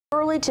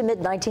Early to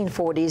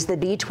mid-1940s, the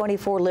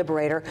B-24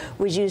 Liberator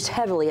was used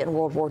heavily in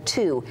World War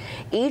II.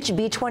 Each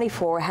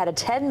B-24 had a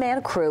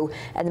 10-man crew,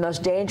 and the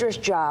most dangerous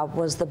job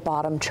was the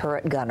bottom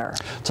turret gunner.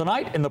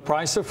 Tonight in The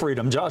Price of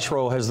Freedom, Josh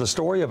Rowe has the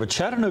story of a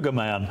Chattanooga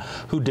man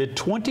who did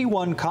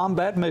 21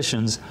 combat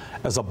missions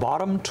as a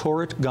bottom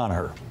turret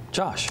gunner.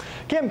 Josh.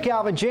 Kim,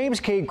 Calvin, James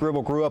K.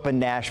 Gribble grew up in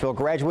Nashville,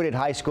 graduated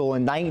high school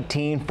in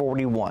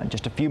 1941.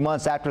 Just a few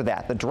months after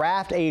that, the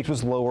draft age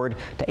was lowered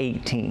to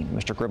 18.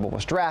 Mr. Gribble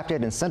was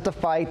drafted and sent to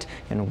fight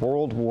in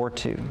World War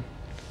II.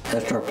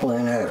 That's our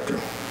plan after.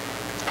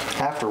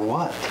 After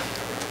what?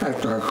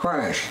 After our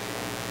crash.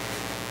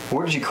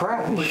 Where did you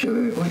crash?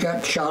 We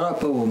got shot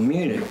up over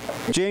Munich.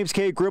 James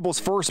K. Gribble's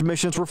first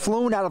missions were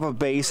flown out of a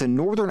base in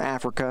northern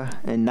Africa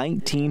in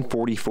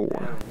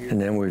 1944.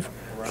 And then we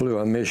flew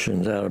our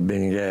missions out of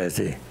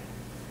Benghazi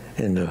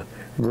into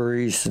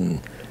Greece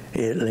and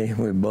Italy.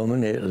 We were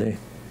bombing Italy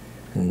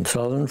and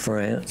southern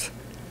France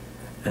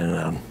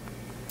and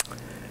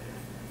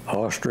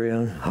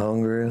Austria,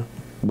 Hungary,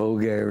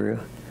 Bulgaria,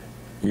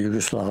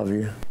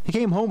 Yugoslavia. He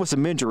came home with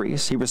some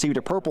injuries. He received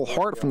a Purple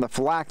Heart from the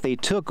flak they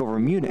took over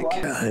Munich.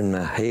 In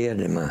my head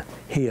and my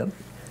hip.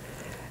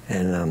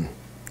 And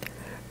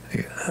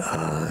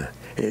I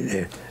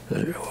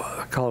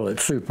call it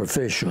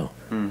superficial.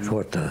 It's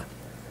what the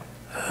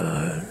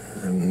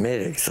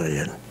medic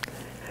said.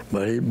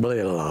 But it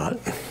bled a lot.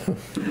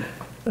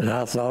 And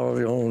I thought I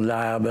was going to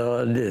die,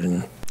 but I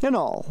didn't. In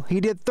all,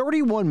 he did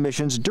 31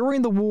 missions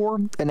during the war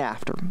and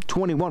after.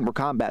 21 were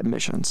combat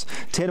missions.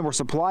 10 were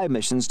supply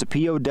missions to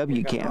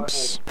POW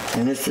camps.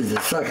 And this is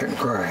the second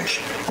crash.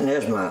 And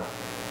there's my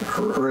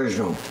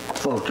original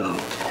photo.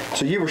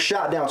 So you were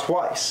shot down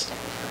twice?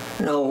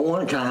 No,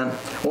 one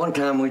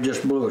time we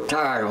just blew a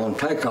tire on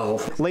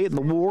takeoff. Late in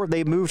the war,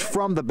 they moved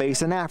from the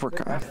base in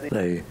Africa.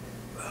 They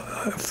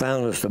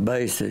found us a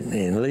base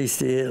in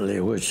Lecce, Italy,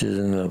 which is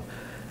in the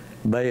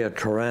Bay of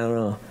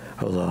Taranto,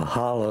 or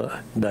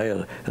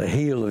the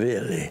heel of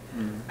Italy.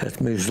 That's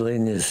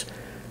Mussolini's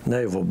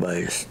naval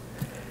base.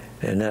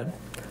 And that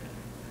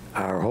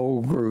our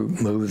whole group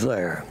moved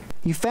there.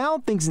 He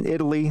found things in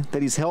Italy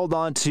that he's held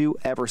on to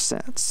ever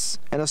since.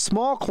 In a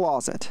small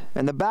closet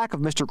in the back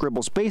of Mr.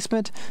 Gribble's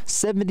basement,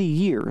 70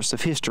 years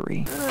of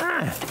history.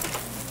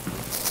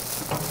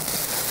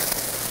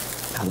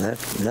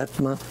 That's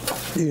my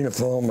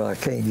uniform, but I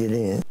can't get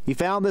in. He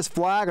found this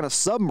flag on a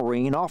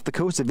submarine off the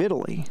coast of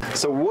Italy.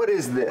 So what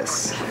is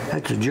this?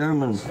 That's a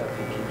German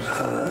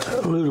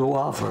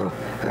Luftwaffe,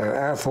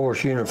 Air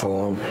Force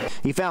uniform.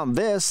 He found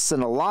this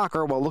in a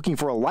locker while looking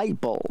for a light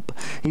bulb.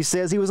 He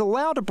says he was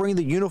allowed to bring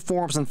the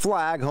uniforms and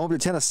flag home to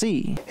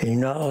Tennessee. You're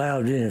not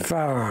allowed any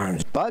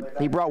firearms. But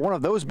he brought one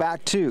of those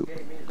back too.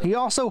 He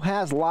also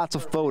has lots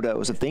of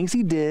photos of things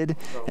he did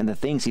and the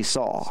things he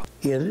saw.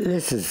 Yeah,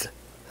 this is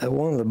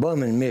one of the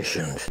bumming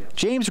missions.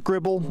 James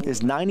Gribble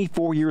is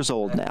 94 years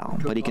old now,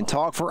 but he can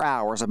talk for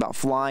hours about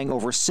flying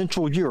over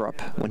Central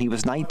Europe when he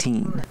was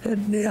 19.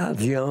 I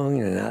was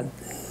young and I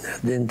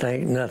didn't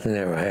think nothing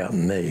ever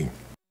happened to me.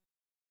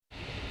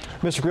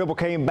 Mr. Gribble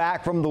came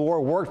back from the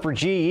war, worked for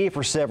GE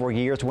for several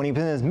years. When he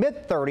was in his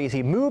mid-30s,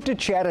 he moved to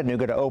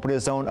Chattanooga to open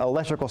his own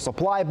electrical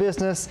supply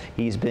business.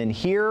 He's been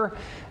here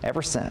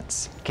ever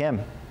since.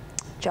 Kim.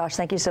 Josh,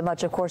 thank you so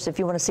much. Of course, if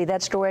you want to see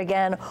that story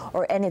again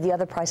or any of the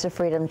other Price of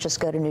Freedom,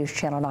 just go to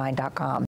NewsChannel9.com.